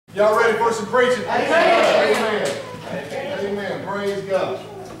Y'all ready for some preaching? Amen. Amen. Amen. Praise God.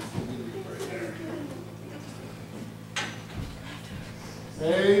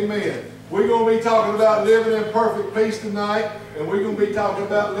 Amen. We're going to be talking about living in perfect peace tonight, and we're going to be talking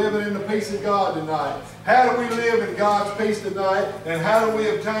about living in the peace of God tonight. How do we live in God's peace tonight, and how do we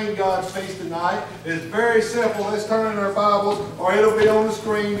obtain God's peace tonight? It's very simple. Let's turn in our Bibles, or it'll be on the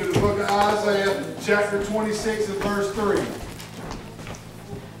screen, to the book of Isaiah, chapter 26 and verse 3.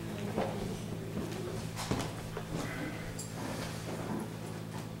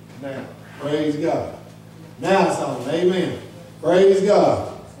 Now, praise God. Now it's on. Amen. Praise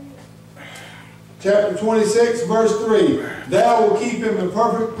God. Chapter 26, verse 3. Thou wilt keep him in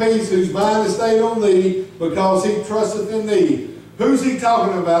perfect peace, whose mind is stayed on thee, because he trusteth in thee. Who's he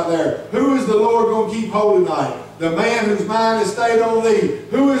talking about there? Who is the Lord going to keep hold tonight? The man whose mind is stayed on thee.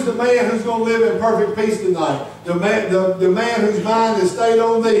 Who is the man who's going to live in perfect peace tonight? The man whose mind is stayed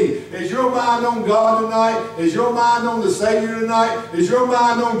on thee. Is your mind on God tonight? Is your mind on the Savior tonight? Is your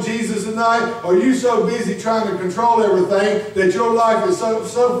mind on Jesus tonight? Are you so busy trying to control everything that your life is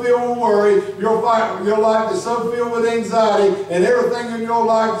so filled with worry, your life is so filled with anxiety, and everything in your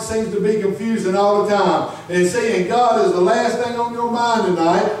life seems to be confusing all the time? And seeing God is the last thing on your mind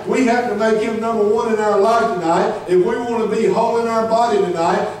tonight, we have to make Him number one in our life tonight. If we want to be whole in our body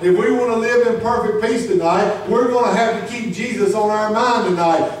tonight, if we want to live in perfect peace tonight, we're going to have to keep Jesus on our mind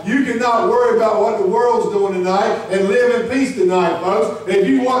tonight. You cannot worry about what the world's doing tonight and live in peace tonight, folks. If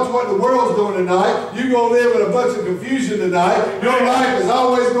you watch what the world's doing tonight, you're going to live in a bunch of confusion tonight. Your life is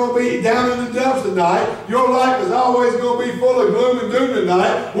always going to be down in the dumps tonight. Your life is always going to be full of gloom and doom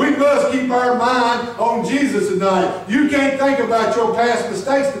tonight. We must keep our mind on Jesus tonight. You can't think about your past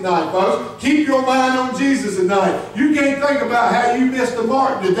mistakes tonight, folks. Keep your mind on Jesus tonight. You can't think about how you missed the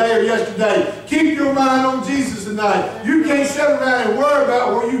mark today or yesterday. Keep your mind on Jesus tonight. You can't sit around and worry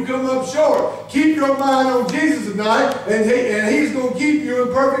about where you come up short. Keep your mind on Jesus tonight, and He's going to keep you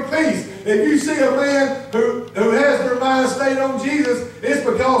in perfect peace. If you see a man who has their mind stayed on Jesus, it's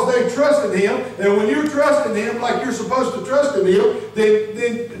because they trusted Him. And when you're trusting Him like you're supposed to trust in Him,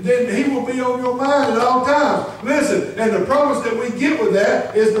 then He will be on your mind at all times. Listen, and the promise that we get with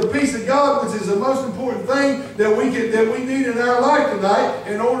that is the peace of God, which is the most important thing that we need in our life tonight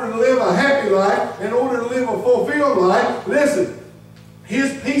in order to live a happy life, in order to live a fulfilled life. Listen,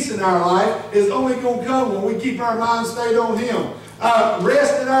 His peace in our life is only going to come when we keep our mind stayed on Him.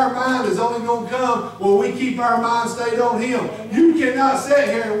 Rest in our mind is only going to come when we keep our mind stayed on Him. You cannot sit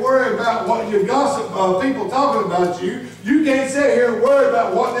here and worry about what your gossip people talking about you. You can't sit here and worry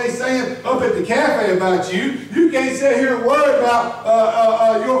about what they're saying up at the cafe about you. You can't sit here and worry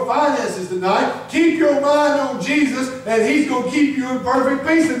about your finances tonight. Keep your mind on Jesus, and He's going to keep you in perfect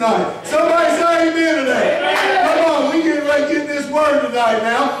peace tonight. Somebody say amen today. Come on, we get ready to get this word tonight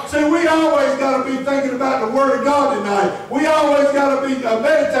now. See, we always got to be thinking about the Word of God tonight. We always got to be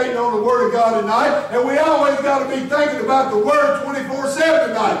meditating on the Word of God tonight, and we always got to be thinking about the Word 24/7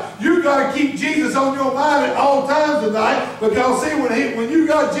 tonight. You got to keep Jesus on your mind at all times tonight. Because see, when you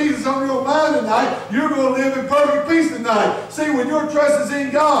got Jesus on your mind tonight, you're going to live in perfect peace tonight. See, when your trust is in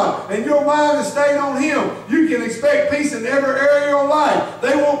God and your mind is stayed on Him, you can expect peace in every area of your life.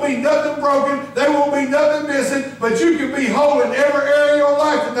 There won't be nothing broken. There won't be nothing missing. But you can be whole in every area of your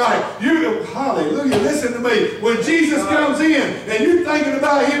life tonight. Hallelujah, listen to me. When Jesus comes in and you're thinking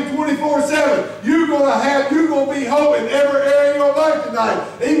about Him 24/7, you're going to be whole in every area of your life tonight.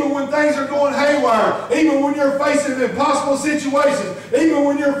 Even when things are going haywire, even when you're facing impossible situations, even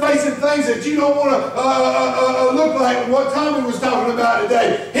when you're facing things that you don't want to look like what Tommy was talking about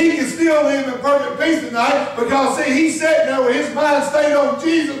today, he can still live in perfect peace tonight because, see, he's sitting there with his mind stayed on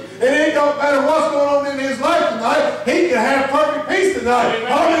Jesus, and it don't matter what's going on in his life tonight, he can have perfect peace tonight. Amen.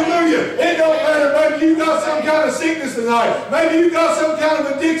 Hallelujah. It don't matter, maybe you got some kind of sickness tonight. Maybe you got some kind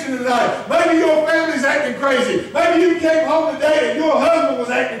of addiction tonight. Maybe your family's acting crazy. Maybe you came home today and your husband was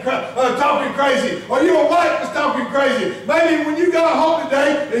talking crazy, or your wife was talking crazy. Maybe when you got home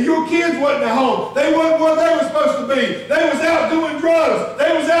today and your kids wasn't at home, they wasn't where they were supposed to be. They was out doing drugs.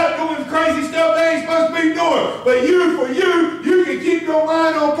 They was out doing crazy stuff they ain't supposed to be doing. But you can keep your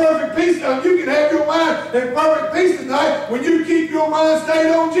mind on perfect peace. You can have your mind in perfect peace tonight when you keep your mind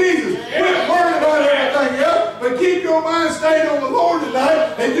stayed on Jesus. Quit worrying about everything else, but keep your mind stayed on the Lord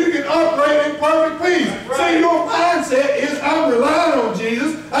tonight, and you can operate in perfect peace. See, your mindset is, I'm relying on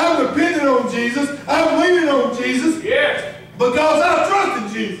Jesus, I'm dependent on Jesus, I'm leaning on Jesus, because I trust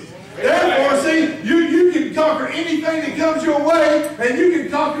in Jesus. Therefore, see, you can conquer anything that comes your way, and you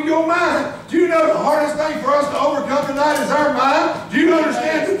can conquer your mind. Do you know the hardest thing for us to overcome tonight is our mind? Do you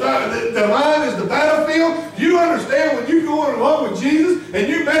understand that the mind is the battlefield? Do you understand when you're going along with Jesus and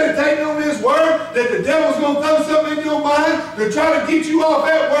you meditate that the devil's going to throw something in your mind to try to get you off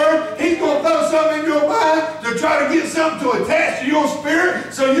that word. He's going to throw something in your mind to try to get something to attach to your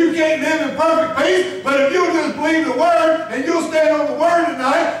spirit so you can't live in perfect peace. But if you'll just believe the word and you'll stand on the word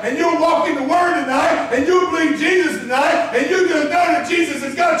tonight and you'll walk in the word tonight and you'll believe Jesus tonight and you just know that Jesus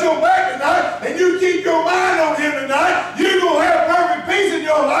has got your back tonight and you keep your mind on him tonight, you're going to have perfect peace in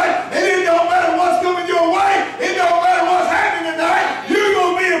your life. And it don't matter what's coming your way. It don't matter what's happening tonight. You're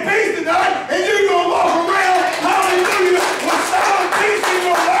going to be in peace tonight and you're going to walk around, hallelujah, with solid peace in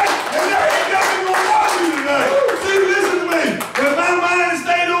your life. And there ain't nothing going to bother you tonight. See, listen to me. When my mind is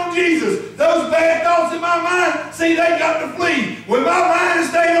stayed on Jesus, those bad thoughts in my mind, see, they got to flee. When my mind is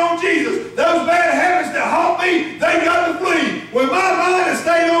stayed on Jesus, those bad habits that haunt me, they got to flee. When my mind is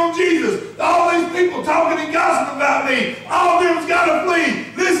stayed on Jesus, all these people talking and gossiping about me, all of them's got to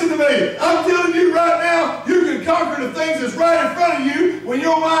flee. Listen to me. I'm telling you right now, you can conquer the things that's right in front of you when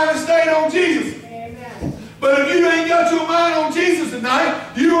your mind is stayed on Jesus. Amen. But if you ain't got your mind on Jesus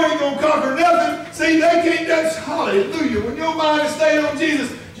tonight, you ain't going to conquer nothing. See, they can't, that's hallelujah. When your mind is stayed on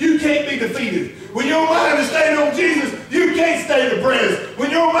Jesus, you can't be defeated. When your mind is stayed on Jesus, you can't stay depressed. When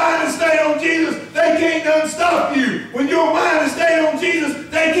your mind is stayed on Jesus, they can't nothing stop you. When your mind is stayed on Jesus,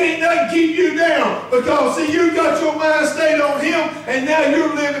 they can't nothing keep you down. Because, see, you got your mind stayed on him, and now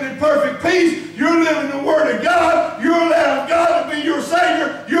you're living in perfect peace. You're living the word of God. You're allowing God to be your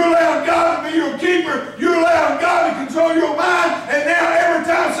Savior. You're allowing God to be your keeper. You're allowing God to control your mind. And now every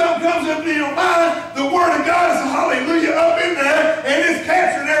time something comes up in your mind, the word of God is, hallelujah, up in there, and it's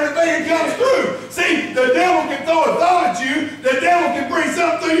capturing everything that comes through. See, the devil can throw a thought at you. The devil can bring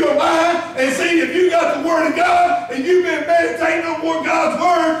something through your mind. And see, if you got the word of God and you've been meditating on more God's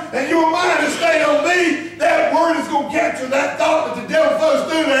word and your mind has stayed on me, that word is going to capture that thought that the devil throws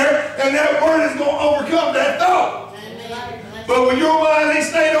through there, and that word is going to overcome that thought. But when your mind ain't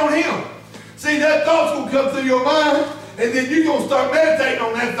stayed on him, see, that thought's going to come through your mind, and then you're going to start meditating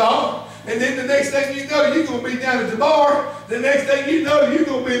on that thought. And then the next thing you know, you're going to be down at the bar. The next thing you know, you're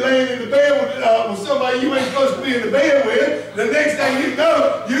going to be laying in the bed with somebody you ain't supposed to be in the bed with. The next thing you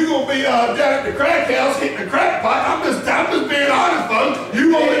know, you're going to be down at the crack house hitting the crack pipe. I'm just being honest, folks.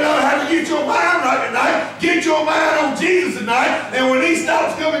 You're going to know how to get your mind right tonight. Get your mind on Jesus tonight. And when these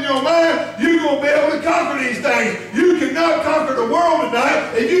thoughts come in your mind, you're going to be able to conquer these things. You cannot conquer the world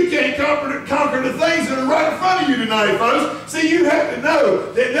tonight if you can't conquer the things that are right in front of you tonight, folks. See, you have to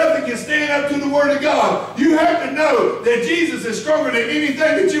know that nothing can stand up to the word of God. You have to know that Jesus is stronger than anything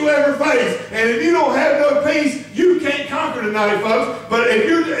that you ever face. And if you don't have no peace, you can't conquer tonight, folks. But if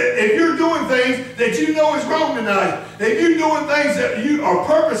you're doing things that you know is wrong tonight, if you're doing things that you are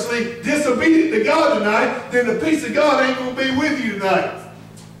purposely disobedient to God tonight, then the peace of God ain't going to be with you tonight.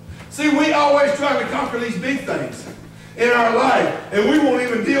 See, we always try to conquer these big things in our life, and we won't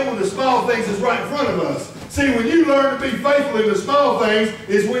even deal with the small things that's right in front of us. See, when you learn to be faithful in the small things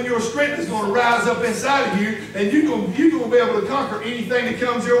is when your strength is going to rise up inside of you, and you're going to be able to conquer anything that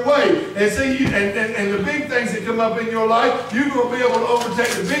comes your way. And see, and the big things that come up in your life, you're going to be able to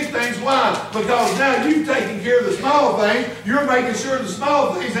overtake the big things. Why? Because now you've taken care of the small things. You're making sure the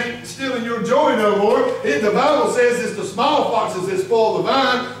small things ain't stealing your joy no more. The Bible says it's the small foxes that spoil the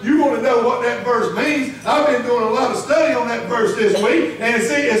vine. You want to know what that verse means? I've been doing a lot of study on that verse this week, and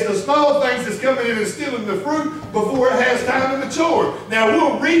see, it's the small things that's coming in and stealing the fruit before it has time to mature. Now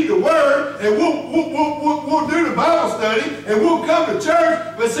we'll read the word and we'll do the Bible study and we'll come to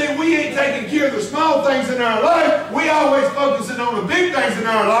church, but see, we ain't taking care of the small things in our life. We always focusing on the big things in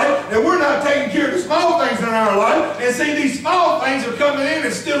our life, and we're not taking care of the small things in our life. And see, these small things are coming in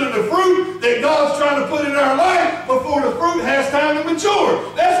and stealing the fruit that God's trying to put in our life before the fruit has time to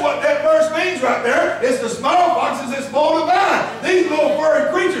mature. That's what that verse means right there. It's the small foxes that spoil the vine. These little furry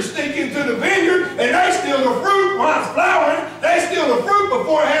creatures sneak into the vineyard and they steal the fruit while it's flowering. They steal the fruit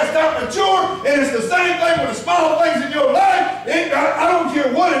before it has time to mature. And it's the same thing with the small things in your life. I don't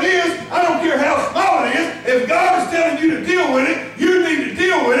care what it is. I don't care how small it is. If God is telling you to deal with it, you need to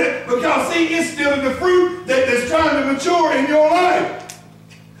deal with it, because see, it's stealing the fruit that's trying to mature in your life.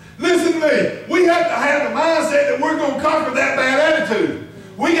 Listen to me. We have to have the mindset that we're going to conquer that bad attitude.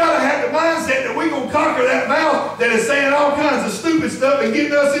 We got to have the mindset that we're going to conquer that mouth that is saying all kinds of stupid stuff and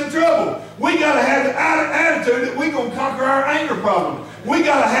getting us in trouble. We got to have the attitude that we're going to conquer our anger problem. We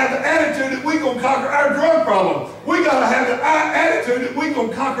got to have the attitude that we're going to conquer our drug problem. We got to have the attitude that we're going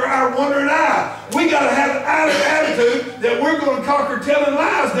to conquer our wandering eye. We got to have the attitude that we're going to conquer telling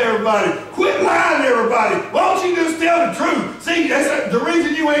lies to everybody. Quit lying to everybody. Why don't you just tell the truth? See, the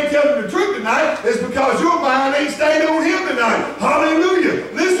reason you ain't telling the truth tonight is because your mind ain't stayed on him tonight.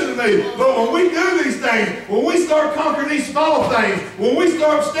 Hallelujah. Listen listen to me. But when we do these things, when we start conquering these small things, when we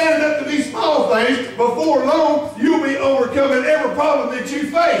start standing up to these small things, before long, you'll be overcoming every problem that you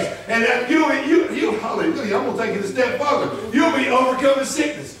face. And that hallelujah, I'm going to take it a step further. You'll be overcoming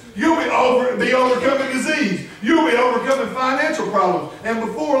sickness. You'll be overcoming disease. You'll be overcoming financial problems. And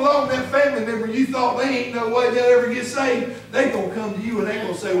before long, that family member you thought they ain't no way they'll ever get saved, they're going to come to you and they're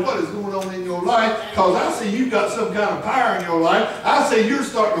going to say, what is going on in your life? Because I see you got some kind of power in your life. I see you're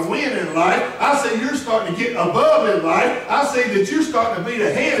starting to win in life. I see you're starting to get above in life. I see that you're starting to be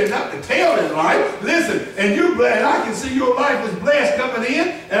the head and not the tail in life. Listen, and you're blessed. I can see your life is blessed coming in,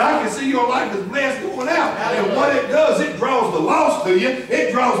 and I can see your life is blessed going out. And what it does, it draws the lost to you.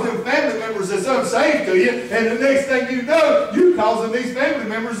 It draws them family members that's unsaved to you, and the next thing you know, you're causing these family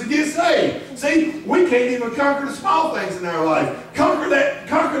members to get saved. See, we can't even conquer the small things in our life. Conquer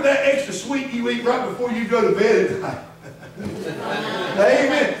that extra sweet you eat right before you go to bed at night.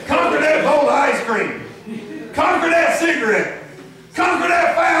 Amen. Conquer that bowl of ice cream. Conquer that cigarette. Conquer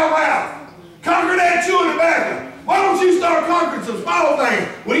that foul mouth. Conquer that chewing tobacco. Why don't you start conquering some small things?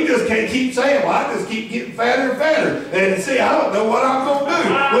 We just can't keep saying, well, I just keep getting fatter and fatter. And see, I don't know what I'm going to do.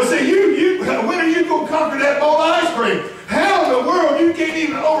 Well, see, when are you going to conquer that bowl of ice cream? How in the world you can't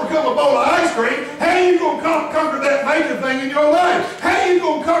even overcome a bowl of ice cream? How are you going to conquer that major thing in your life? How are you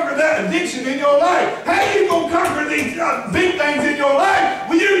going to conquer that addiction in your life? How are you going to conquer these big things in your life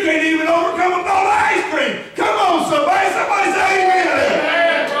when you can't even overcome a bowl of ice cream? Come on, somebody. Somebody say amen.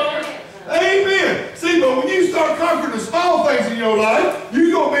 Amen. See, but when you start conquering the small things in your life,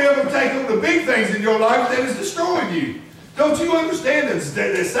 you're going to be able to take on the big things in your life that is destroying you. Don't you understand that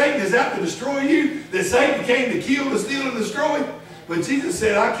Satan is out to destroy you? That Satan came to kill, to steal, and destroy? But Jesus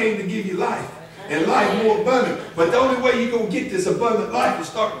said, I came to give you life, and life more abundant. But the only way you're going to get this abundant life is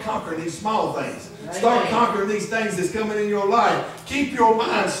start conquering these small things. Start conquering these things that's coming in your life. Keep your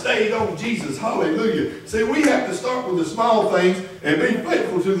mind stayed on Jesus. Hallelujah. See, we have to start with the small things and be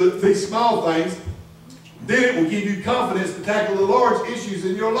faithful to these small things. Then it will give you confidence to tackle the large issues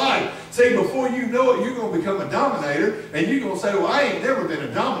in your life. See, before you know it, you're going to become a dominator, and you're going to say, well, I ain't never been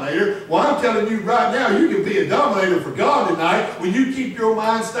a dominator. Well, I'm telling you right now, you can be a dominator for God tonight when you keep your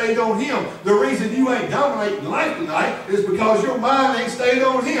mind stayed on Him. The reason you ain't dominating life tonight is because your mind ain't stayed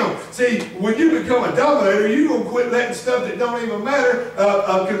on Him. See, when you become a dominator, you're going to quit letting stuff that don't even matter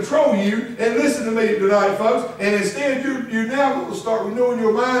control you. And listen to me tonight, folks. And instead, you're now going to start renewing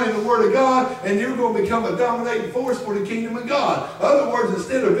your mind in the Word of God, and you're going to become a dominating force for the kingdom of God. In other words,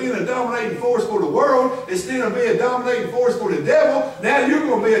 instead of being a dominating force for the world, instead of being a dominating force for the devil, now you're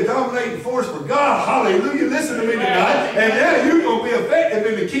going to be a dominating force for God. Hallelujah. Listen to me tonight. And now you're going to be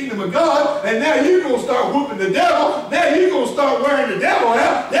effective in the kingdom of God. And now you're going to start whooping the devil. Now you're going to start wearing the devil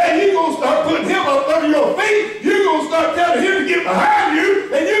out. Now you're going to start putting him up under your feet. You're going to start telling him to get behind you.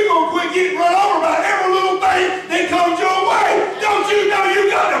 And you're going to quit getting run over by every little thing that comes your way. Don't you know you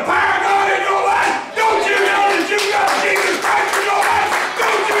got the power of God in your life? Don't you know that you got Jesus Christ in your life?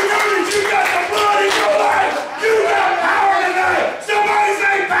 Don't you know that you got the blood in your life? You got power tonight. Somebody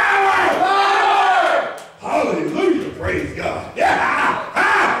say power. Power. Hallelujah. Praise God.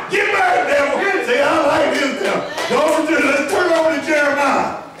 Yeah. Get back, devil. See, I like this devil. Let's turn over to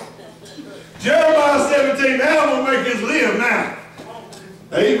Jeremiah. Jeremiah 17. Now I'm going to make us live now.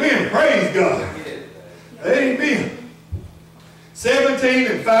 Amen. Praise God. Amen. 17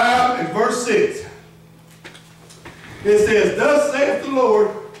 and 5 and verse 6. It says, thus saith the Lord,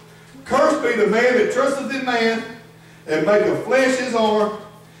 cursed be the man that trusteth in man, and maketh flesh his arm,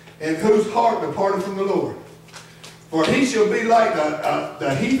 and whose heart departeth from the Lord. For he shall be like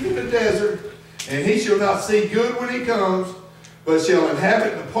the heath in the desert, and he shall not see good when he comes, but shall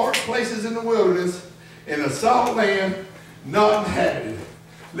inhabit the parched places in the wilderness, in a salt land not inhabited.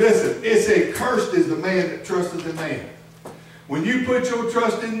 Listen, it said, cursed is the man that trusteth in man. When you put your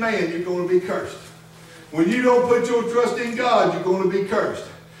trust in man, you're going to be cursed. When you don't put your trust in God, you're going to be cursed.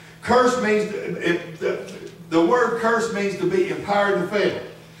 Curse means, the word curse means to be empowered to fail.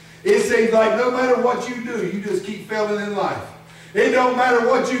 It seems like no matter what you do, you just keep failing in life. It don't matter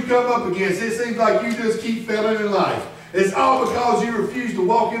what you come up against. It seems like you just keep failing in life. It's all because you refuse to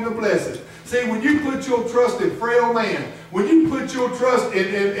walk in the blessing. See, when you put your trust in frail man, when you put your trust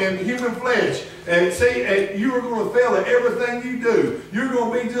in human flesh, and see, you are going to fail at everything you do. You're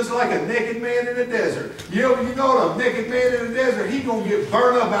going to be just like a naked man in the desert. You know what a naked man in the desert, he's going to get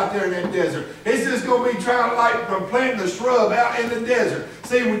burned up out there in that desert. It's just going to be trying to like from planting a shrub out in the desert.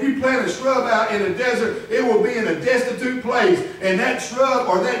 See, when you plant a shrub out in the desert, it will be in a destitute place. And that shrub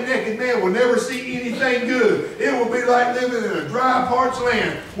or that naked man will never see anything good. It will be like living in a dry, parched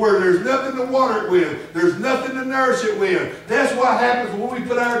land where there's nothing nothing to water it with. There's nothing to nourish it with. That's what happens when we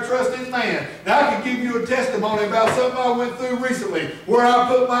put our trust in man. Now, I can give you a testimony about something I went through recently where I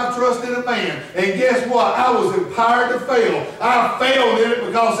put my trust in a man. And guess what? I was empowered to fail. I failed in it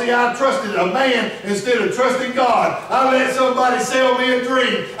because, see, I trusted a man instead of trusting God. I let somebody sell me a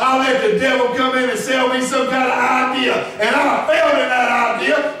dream. I let the devil come in and sell me some kind of idea. And I failed in that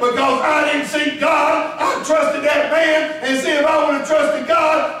idea because I didn't seek God. I trusted that man. And see, if I would have trusted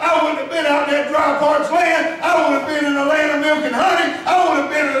God, I wouldn't have been out in that dry, parched land. I would have been in a land of milk and honey. I would have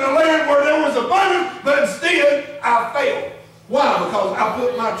been in a land where there was abundance. But instead, I failed. Why? Because I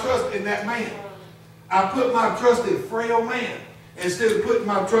put my trust in that man. I put my trust in frail man instead of putting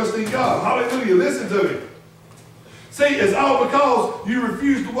my trust in God. Hallelujah. Listen to me. See, it's all because you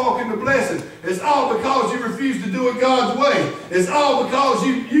refuse to walk in the blessing. It's all because you refuse to do it God's way. It's all because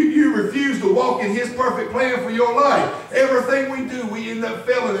you refuse to walk in His perfect plan for your life. Everything we do, we end up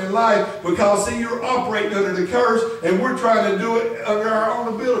failing in life because, see, you're operating under the curse and we're trying to do it under our own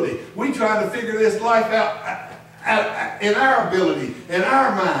ability. We're trying to figure this life out in our ability, in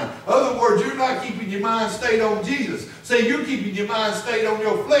our mind. In other words, you're not keeping your mind stayed on Jesus. See, you're keeping your mind stayed on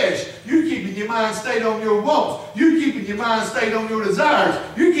your flesh. You're keeping your mind stayed on your wants. You're keeping your mind stayed on your desires.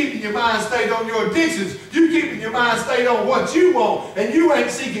 You're keeping your mind stayed on your addictions. You're keeping your mind stayed on what you want. And you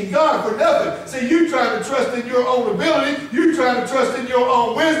ain't seeking God for nothing. See, you're trying to trust in your own ability. You're trying to trust in your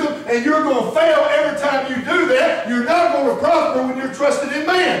own wisdom. And you're going to fail every time you do that. You're not going to prosper when you're trusting in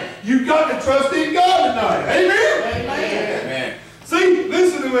man. You've got to trust in God tonight. Amen? Amen. Amen. See,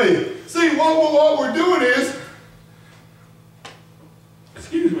 listen to me. See, what we're doing is,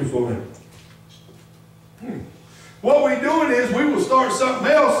 excuse me for a minute. What we're doing is we will start something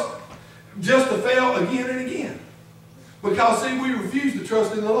else just to fail again and again. Because, see, we refuse to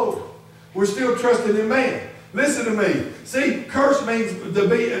trust in the Lord. We're still trusting in man. Listen to me. See, curse means to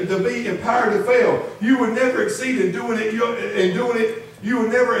be empowered to fail. You would never exceed in doing it. You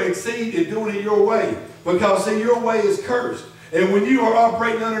would never exceed in doing it your way. Because, see, your way is cursed. And when you are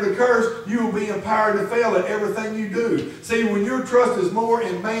operating under the curse, you will be empowered to fail at everything you do. See, when your trust is more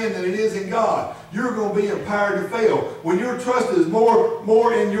in man than it is in God, you're going to be empowered to fail. When your trust is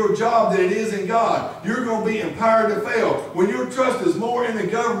more in your job than it is in God, you're going to be empowered to fail. When your trust is more in the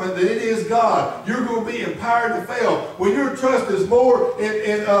government than it is God, you're going to be empowered to fail. When your trust is more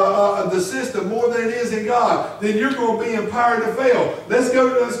in the system more than it is in God, then you're going to be empowered to fail. Let's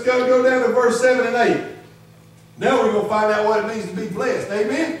go down to verse 7 and 8. Now we're going to find out what it means to be blessed.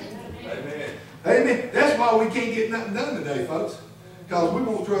 Amen? Amen. Amen. That's why we can't get nothing done today, folks. Because we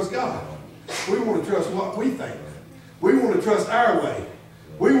won't trust God. We want to trust what we think. We want to trust our way.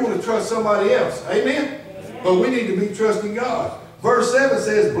 We want to trust somebody else. Amen? But we need to be trusting God. Verse 7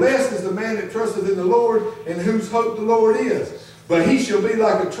 says, blessed is the man that trusteth in the Lord, and whose hope the Lord is. But he shall be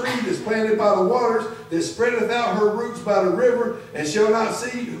like a tree that's planted by the waters, that spreadeth out her roots by the river, and shall not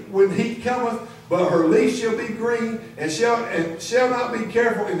see when heat cometh, but her leaf shall be green, and shall not be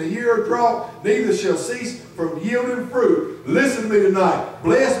careful in the year of drought, neither shall cease from yielding fruit. Listen to me tonight.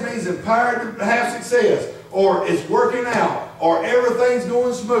 Blessed means empowered to have success, or it's working out, or everything's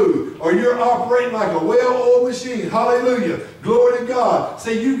going smooth, or you're operating like a well-oiled machine. Hallelujah. Glory to God.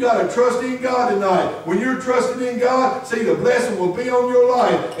 See, you've got to trust in God tonight. When you're trusting in God, see, the blessing will be on your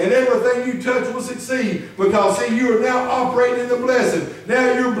life, and everything you touch will succeed. Because, see, you are now operating in the blessing.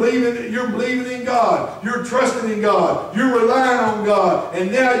 Now you're believing in God. You're trusting in God. You're relying on God.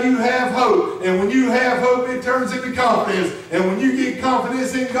 And now you have hope. And when you have hope, it turns into confidence. And when you get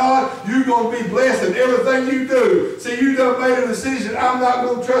confidence in God, you're going to be blessed in everything you do. See, you done made a decision. I'm not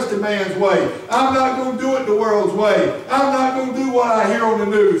going to trust a man's way. I'm not going to do it the world's way. I'm not going to do what I hear on the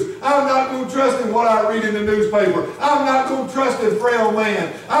news. I'm not going to trust in what I read in the newspaper. I'm not going to trust in frail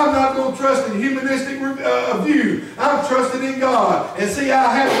man. I'm not going to trust in humanistic view. I'm trusting in God. And see,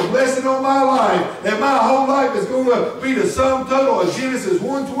 I have the blessing on my life. And my whole life is going to be the sum total of Genesis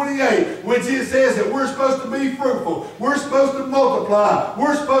 1:28, which it says that we're supposed to be fruitful. We're supposed to multiply.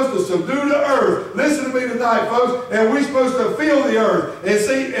 We're supposed to subdue the earth. Listen to me tonight, folks. And we're supposed to fill the earth. And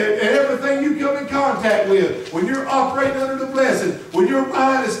see, and everything you come in contact with, when you're operating under the blessing, when your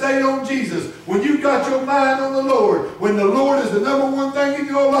mind is stayed on Jesus, when you've got your mind on the Lord, when the Lord is the number one thing in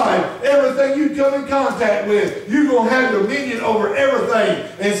your life, everything you come in contact with, you're going to have dominion over everything.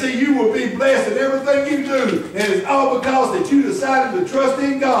 And see, you will be blessed in everything you do. And it's all because that you decided to trust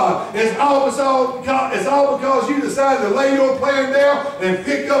in God. It's all because you decided to lay your plan down and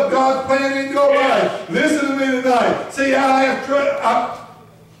pick up God's plan in your life. Listen to me tonight. See, I'm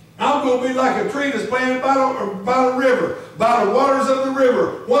going to be like a tree that's planted by the river, by the waters of the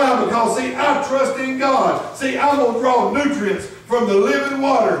river. Why? Because, see, I trust in God. See, I'm going to draw nutrients from the living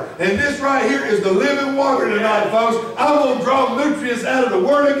water. And this right here is the living water tonight, folks. I'm going to draw nutrients out of the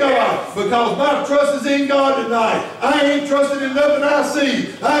Word of God because my trust is in God tonight. I ain't trusting in nothing I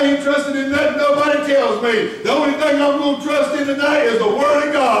see. I ain't trusting in nothing nobody tells me. The only thing I'm going to trust in tonight is the Word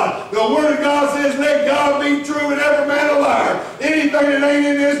of God. The Word of God says, let God be true and every man a liar. Anything that ain't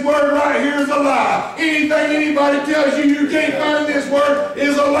in this Word right here is a lie. Anything anybody tells you you can't find in this Word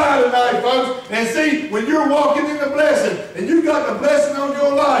is a lie tonight, folks. And see, when you're walking in the blessing and you got the blessing on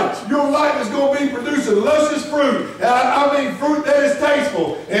your life is going to be producing luscious fruit. I mean fruit that is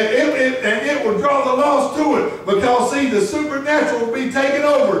tasteful. And it will draw the lost to it. Because see, the supernatural will be taken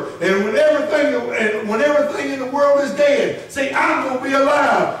over. And when everything in the world is dead, see, I'm going to be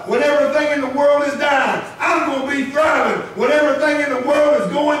alive. When everything in the world is dying, I'm going to be thriving. When everything in the world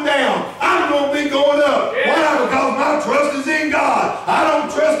is going down, I'm going to be going up. Yeah. Why? Because my trust is in God. I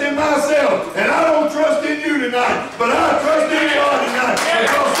don't trust in myself. And I don't trust in you tonight. But I trust in God tonight.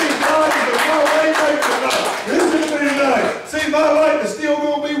 Because see, God is the one way maker tonight. Listen to me tonight. See, my life is still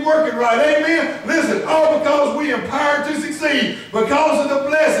going to be working right. Amen? Listen, all because we empowered to succeed. Because of the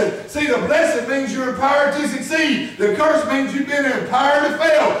blessing. See, the blessing means you're empowered to succeed. The curse means you've been empowered to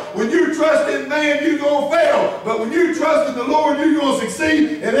fail. When you trust in man, you're going to fail. But when you trust in the Lord, you're going to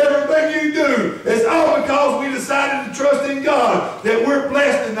succeed in everything you do. It's all because we decided to trust in God that we're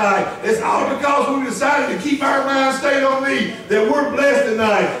blessed tonight. It's all because we decided to keep our mind stayed on me that we're blessed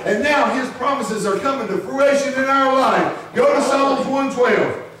tonight. And now His promises are coming to fruition in our life. Go to Psalms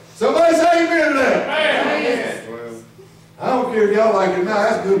 112. Somebody say amen to that. Amen. I don't care if y'all like it now.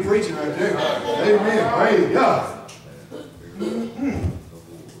 That's good preaching right there. Amen. Praise God.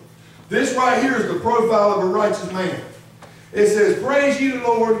 This right here is the profile of a righteous man. It says, praise ye the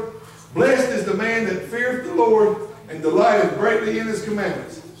Lord. Blessed is the man that feareth the Lord and delighteth greatly in His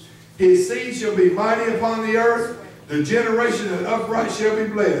commandments. His seed shall be mighty upon the earth. The generation of the upright shall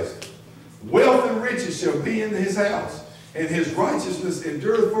be blessed. Wealth and riches shall be in his house, and his righteousness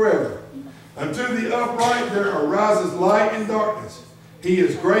endureth forever. Unto the upright there arises light and darkness. He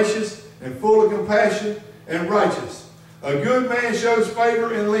is gracious and full of compassion and righteous. A good man shows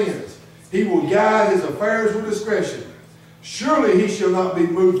favor and lends. He will guide his affairs with discretion. Surely he shall not be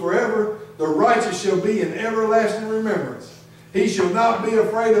moved forever. The righteous shall be in everlasting remembrance. He shall not be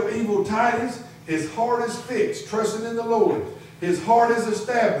afraid of evil tidings. His heart is fixed, trusting in the Lord. His heart is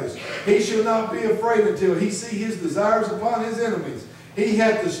established. He shall not be afraid until he see his desires upon his enemies. He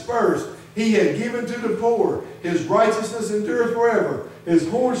hath dispersed. He hath given to the poor. His righteousness endureth forever. His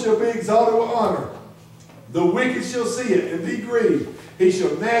horn shall be exalted with honor. The wicked shall see it and be grieved. He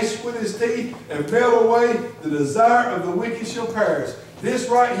shall gnash with his teeth and melt away. The desire of the wicked shall perish. This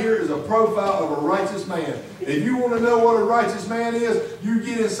right here is a profile of a righteous man. If you want to know what a righteous man is, you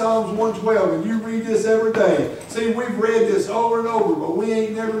get in Psalms 112 and you read this every day. See, we've read this over and over, but we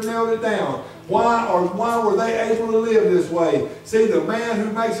ain't never nailed it down. Why were they able to live this way? See, the man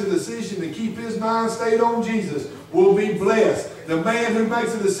who makes a decision to keep his mind stayed on Jesus will be blessed. The man who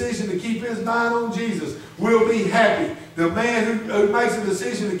makes a decision to keep his mind on Jesus will be happy. The man who makes a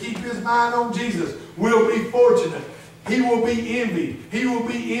decision to keep his mind on Jesus will be fortunate. He will be envied. He will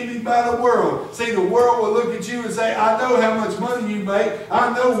be envied by the world. See, the world will look at you and say, I know how much money you make.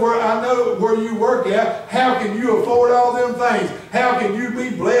 I know where you work at. How can you afford all them things? How can you be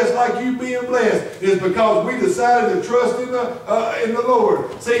blessed like you being blessed? It's because we decided to trust in the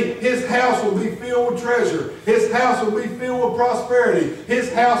Lord. See, his house will be filled with treasure. His house will be filled with prosperity.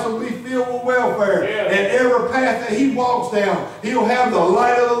 His house will be filled with welfare. Yeah. And every path that he walks down, he'll have the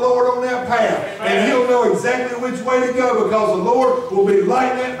light of the Lord on that path. Amen. And he'll know exactly which way to go because the Lord will be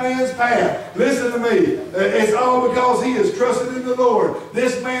lighting that man's path. Listen to me. It's all because he is trusted in the Lord.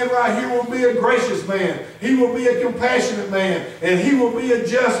 This man right here will be a gracious man. He will be a compassionate man. And he will be a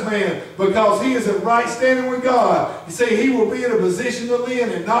just man because he is in right standing with God. You see, he will be in a position to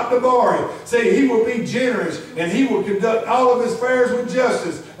lend and not to borrow. See, he will be generous and he will conduct all of his affairs with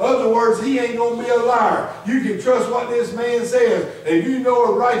justice. In other words, he ain't going to be a liar. You can trust what this man says. If you know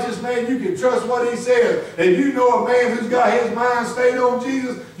a righteous man, you can trust what he says. If you know a man who's got his mind stayed on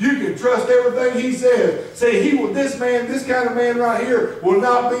Jesus, you can trust everything he says. See, this kind of man right here will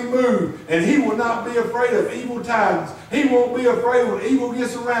not be moved, and he will not be afraid of evil tidings. He won't be afraid when evil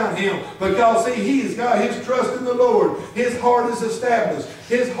gets around him because, see, he's got his trust in the Lord. His heart is established.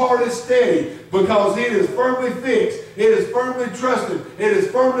 His heart is steady because it is firmly fixed. It is firmly trusted. It is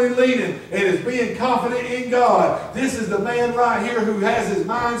firmly leaning. It is being confident in God. This is the man right here who has his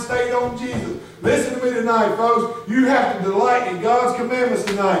mind stayed on Jesus, Listen to me tonight, folks. You have to delight in God's commandments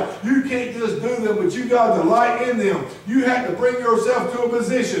tonight. You can't just do them, but you got to delight in them. You have to bring yourself to a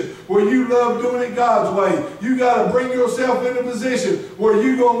position where you love doing it God's way. You got to bring yourself in a position where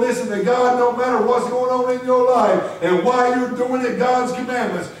you're going to listen to God no matter what's going on in your life. And while you're doing it God's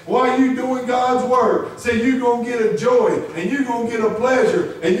commandments, while you're doing God's word, see, you're going to get a joy, and you're going to get a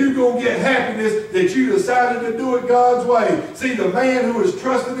pleasure, and you're going to get happiness that you decided to do it God's way. See, the man who is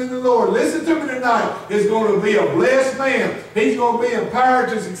trusting in the Lord, listen to me tonight, is going to be a blessed man. He's going to be empowered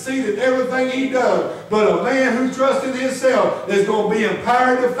to succeed in everything he does. But a man who trusts in himself is going to be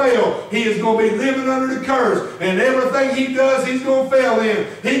empowered to fail. He is going to be living under the curse. And everything he does, he's going to fail in.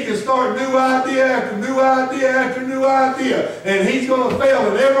 He can start new idea after new idea after new idea. And he's going to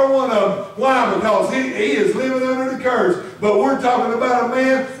fail in every one of them. Why? Because he is living under the curse. But we're talking about a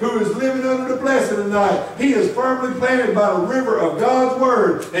man who is living under the blessing tonight. He is firmly planted by the river of God's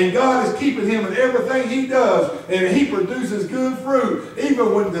word. And God is keeping him in everything he does. And he produces good fruit.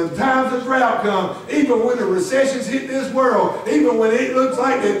 Even when the times of drought come. Even when the recessions hit this world. Even when it looks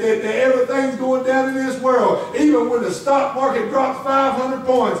like that everything's going down in this world. Even when the stock market drops 500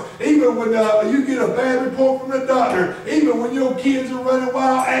 points. Even when you get a bad report from the doctor. Even when your kids are running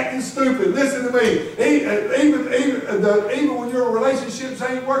wild acting stupid. Listen to me. Even when your relationships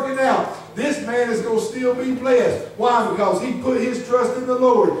ain't working out, this man is going to still be blessed. Why? Because he put his trust in the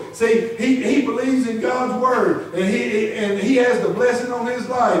Lord. See, he believes in God's word, and he has the blessing on his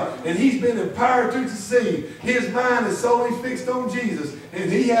life, and he's been empowered to succeed. His mind is solely fixed on Jesus,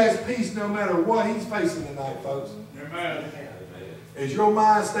 and he has peace no matter what he's facing tonight, folks. Amen. Is your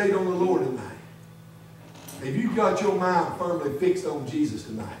mind stayed on the Lord tonight? Have you got your mind firmly fixed on Jesus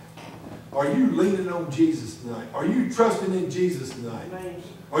tonight? Are you leaning on Jesus tonight? Are you trusting in Jesus tonight? Amen.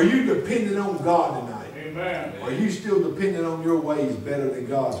 Are you depending on God tonight? Amen. Are you still depending on your ways better than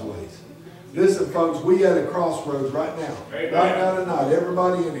God's ways? Listen, folks, we at a crossroads right now. Amen. Right now tonight,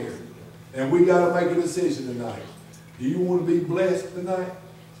 everybody in here. And we got to make a decision tonight. Do you want to be blessed tonight?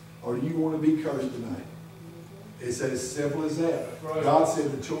 Or do you want to be cursed tonight? It's as simple as that. Right. God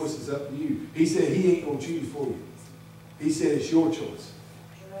said the choice is up to you. He said he ain't going to choose for you. He said it's your choice.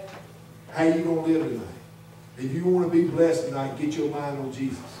 How you going to live tonight? If you want to be blessed tonight, get your mind on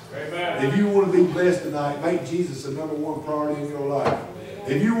Jesus. Amen. If you want to be blessed tonight, make Jesus the #1 priority in your life.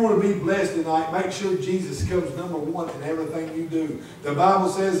 If you want to be blessed tonight, make sure Jesus comes #1 in everything you do. The Bible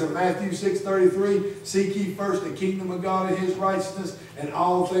says in Matthew 6:33, seek ye first the kingdom of God and his righteousness, and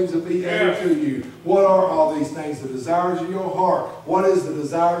all things will be added to you. What are all these things? The desires of your heart. What is the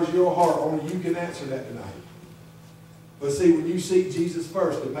desires of your heart? Only you can answer that tonight. But see, when you seek Jesus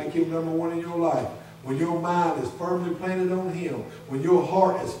first and make him #1 in your life, when your mind is firmly planted on him, when your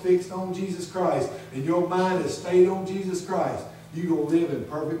heart is fixed on Jesus Christ, and your mind is stayed on Jesus Christ, you're going to live in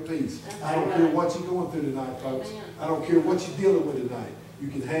perfect peace. I don't care what you're going through tonight, folks. I don't care what you're dealing with tonight. You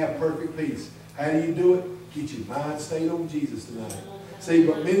can have perfect peace. How do you do it? Get your mind stayed on Jesus tonight. See,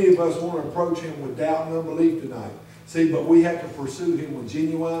 but many of us want to approach him with doubt and unbelief tonight. See, but we have to pursue him with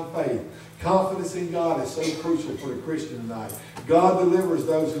genuine faith. Confidence in God is so crucial for the Christian tonight. God delivers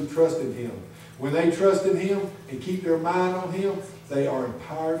those who trust in him. When they trust in him and keep their mind on him, they are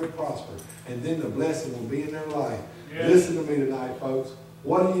empowered to prosper. And then the blessing will be in their life. Yes. Listen to me tonight, folks.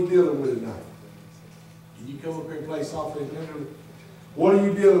 What are you dealing with tonight? Can you come up here and play softly and tenderly? What are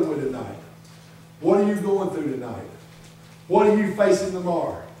you dealing with tonight? What are you going through tonight? What are you facing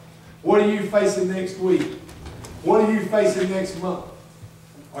tomorrow? What are you facing next week? What are you facing next month?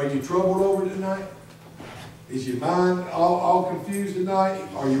 Are you troubled over tonight? Is your mind all confused tonight?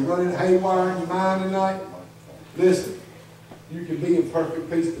 Are you running haywire in your mind tonight? Listen, you can be in perfect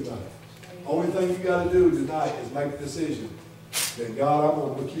peace tonight. Only thing you got to do tonight is make a decision that, God, I'm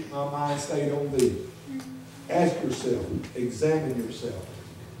going to keep my mind stayed on thee. Ask yourself, examine yourself.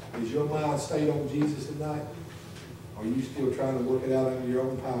 Is your mind stayed on Jesus tonight? Or are you still trying to work it out under your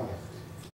own power?